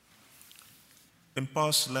In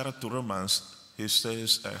Paul's letter to Romans, he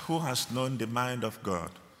says, who has known the mind of God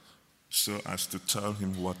so as to tell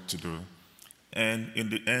him what to do? And in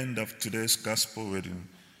the end of today's gospel reading,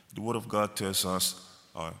 the Word of God tells us,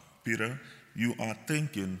 Peter, you are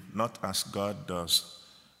thinking not as God does.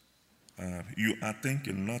 You are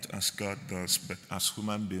thinking not as God does, but as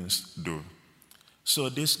human beings do. So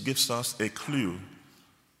this gives us a clue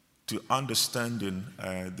to understanding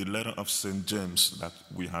the letter of St. James that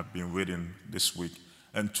we have been reading this week.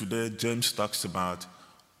 And today, James talks about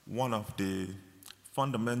one of the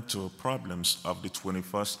fundamental problems of the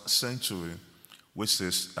 21st century, which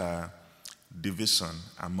is division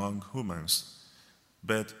among humans.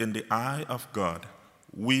 But in the eye of God,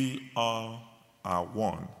 we all are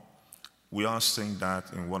one. We all sing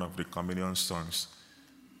that in one of the communion songs.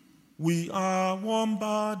 We are one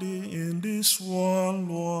body in this one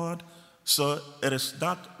Lord. So it is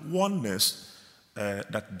that oneness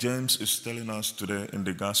that James is telling us today in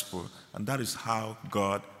the gospel, and that is how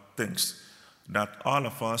God thinks. That all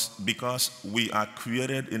of us, because we are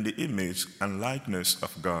created in the image and likeness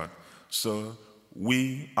of God, so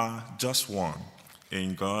we are just one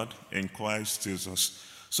in God, in Christ Jesus.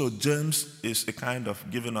 So James is a kind of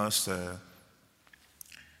giving us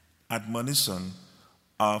admonition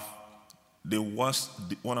of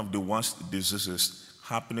one of the worst diseases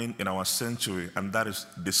happening in our century, and that is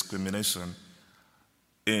discrimination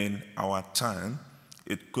in our time.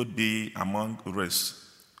 It could be among race.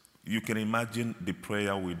 You can imagine the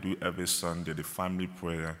prayer we do every Sunday, the family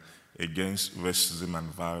prayer against racism and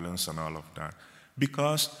violence and all of that.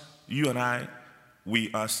 Because you and I,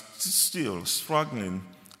 we are still struggling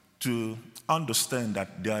to understand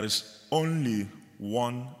that there is only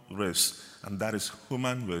one race, and that is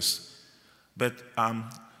human race. But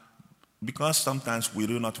because sometimes we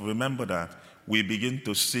do not remember that, we begin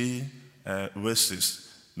to see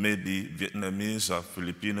races, maybe Vietnamese or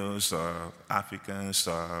Filipinos or Africans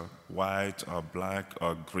or white or black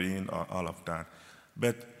or green or all of that.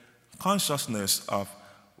 But consciousness of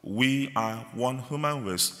we are one human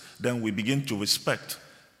race, then we begin to respect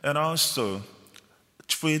and also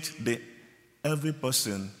treat every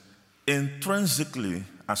person intrinsically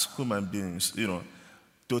as human beings,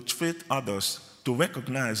 to treat others, to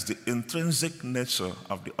recognize the intrinsic nature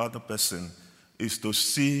of the other person is to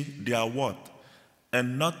see their worth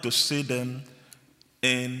and not to see them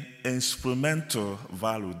in instrumental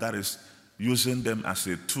value, that is, using them as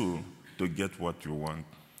a tool to get what you want.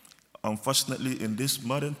 Unfortunately, in this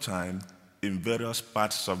modern time, in various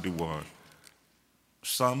parts of the world,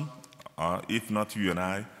 some, if not you and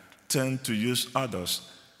I, tend to use others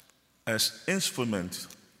as instruments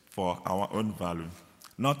for our own value,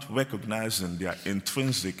 not recognizing their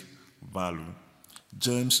intrinsic value.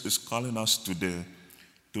 James is calling us today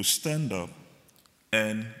to stand up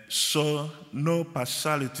and show no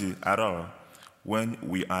partiality at all when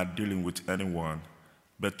we are dealing with anyone,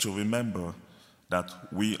 but to remember that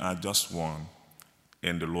we are just one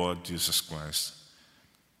in the Lord Jesus Christ.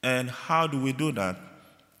 And how do we do that?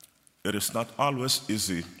 It is not always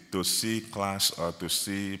easy to see class or to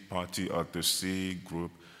see party or to see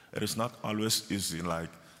group. It is not always easy, like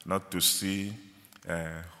not to see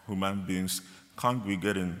human beings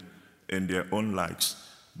congregating in their own lives,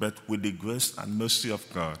 but with the grace and mercy of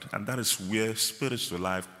God. And that is where spiritual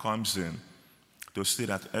life comes in, to see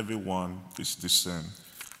that everyone is the same.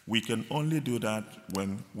 We can only do that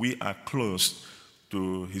when we are close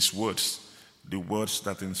to His words, the words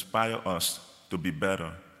that inspire us to be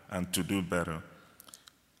better and to do better.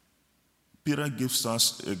 Peter gives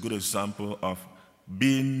us a good example of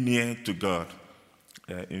being near to God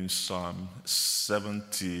in Psalm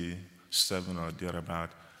 77 or thereabout.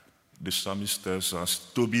 The psalmist tells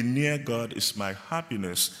us, to be near God is my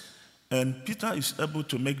happiness. And Peter is able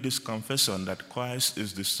to make this confession that Christ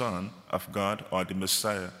is the Son of God or the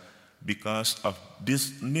Messiah because of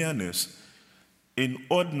this nearness. In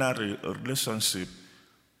ordinary relationship,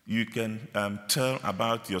 you can tell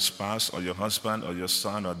about your spouse or your husband or your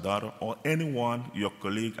son or daughter or anyone, your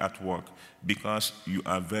colleague at work, because you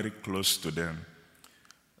are very close to them.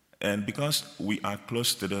 And because we are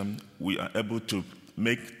close to them, we are able to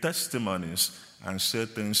make testimonies and say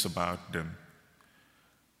things about them.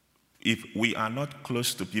 If we are not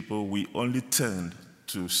close to people, we only tend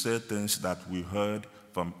to say things that we heard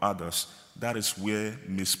from others. That is where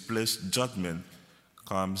misplaced judgment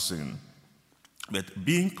comes in. But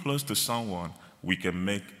being close to someone, we can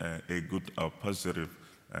make a good or positive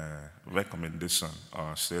recommendation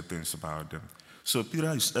or say things about them. So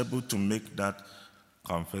Peter is able to make that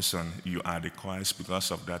confession, you are the Christ, because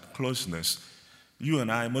of that closeness. You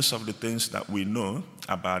and I, most of the things that we know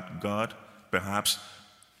about God, perhaps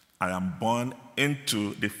I am born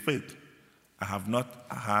into the faith. I have not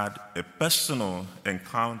had a personal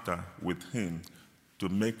encounter with him to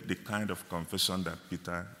make the kind of confession that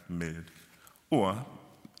Peter made. Or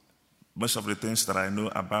most of the things that I know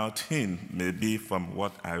about him may be from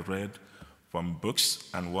what I read from books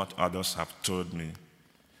and what others have told me.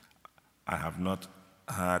 I have not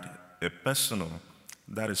had a personal.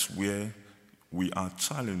 That is where we are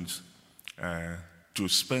challenged to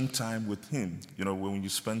spend time with him. You know, when you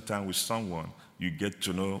spend time with someone, you get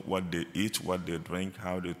to know what they eat, what they drink,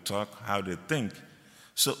 how they talk, how they think.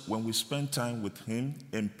 So when we spend time with him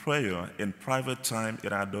in prayer, in private time,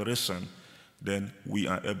 in adoration, then we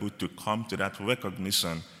are able to come to that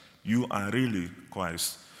recognition. You are really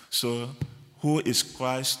Christ. So who is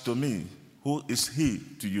Christ to me? Who is he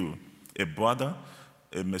to you? A brother,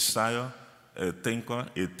 a Messiah, a thinker,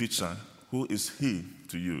 a teacher? Who is he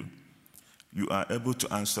to you? You are able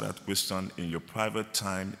to answer that question in your private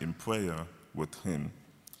time in prayer with him.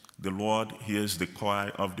 The Lord hears the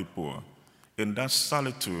cry of the poor. In that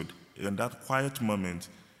solitude, in that quiet moment,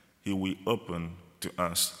 he will open to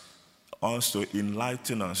us, also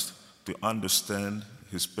enlighten us to understand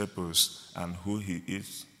his purpose and who he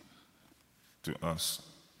is to us.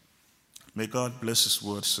 May God bless his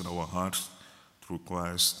words in our hearts through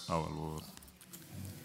Christ our Lord.